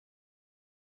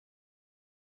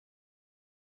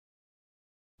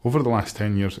Over the last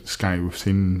 10 years at Sky, we've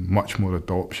seen much more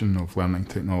adoption of learning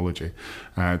technology.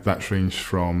 That's ranged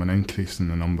from an increase in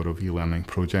the number of e-learning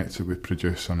projects that we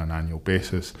produce on an annual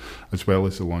basis, as well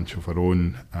as the launch of our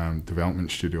own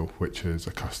development studio, which is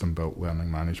a custom-built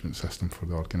learning management system for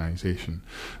the organisation.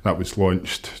 That was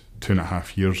launched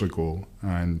 2.5 years ago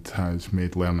and has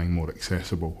made learning more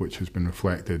accessible, which has been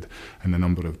reflected in the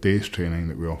number of days training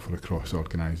that we offer across the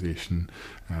organisation,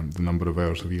 the number of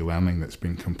hours of e-learning that's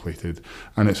been completed,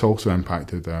 and it's also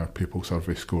impacted our pupil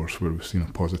survey scores, where we've seen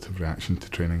a positive reaction to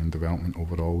training and development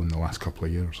overall in the last couple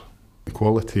of years. The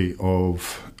quality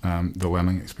of the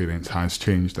learning experience has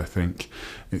changed. I think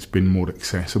it's been more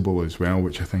accessible as well,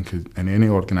 which I think in any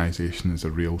organisation is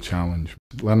a real challenge.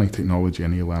 Learning technology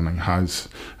and e-learning has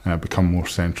become more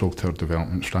central to our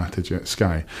development strategy at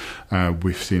Sky.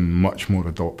 We've seen much more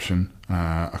adoption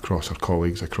across our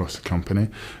colleagues across the company.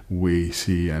 We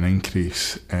see an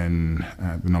increase in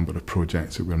the number of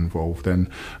projects that we're involved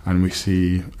in, and we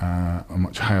see a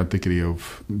much higher degree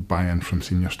of buy-in from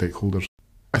senior stakeholders.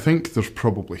 I think there's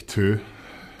probably two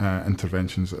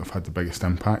interventions that have had the biggest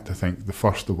impact. I think the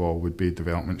first of all would be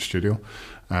Development Studio,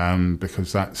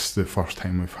 because that's the first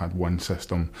time we've had one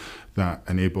system that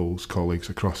enables colleagues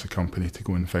across the company to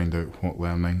go and find out what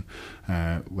learning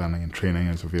and training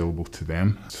is available to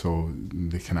them, so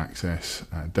they can access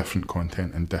different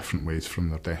content in different ways from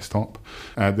their desktop.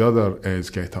 The other is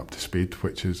Get Up to Speed,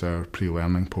 which is our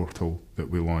pre-learning portal that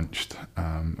we launched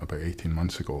about 18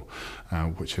 months ago,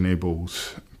 which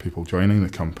enables people joining the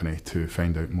company to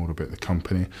find out more about the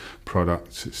company,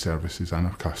 products, its services and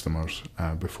our customers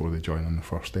before they join on the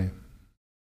first day.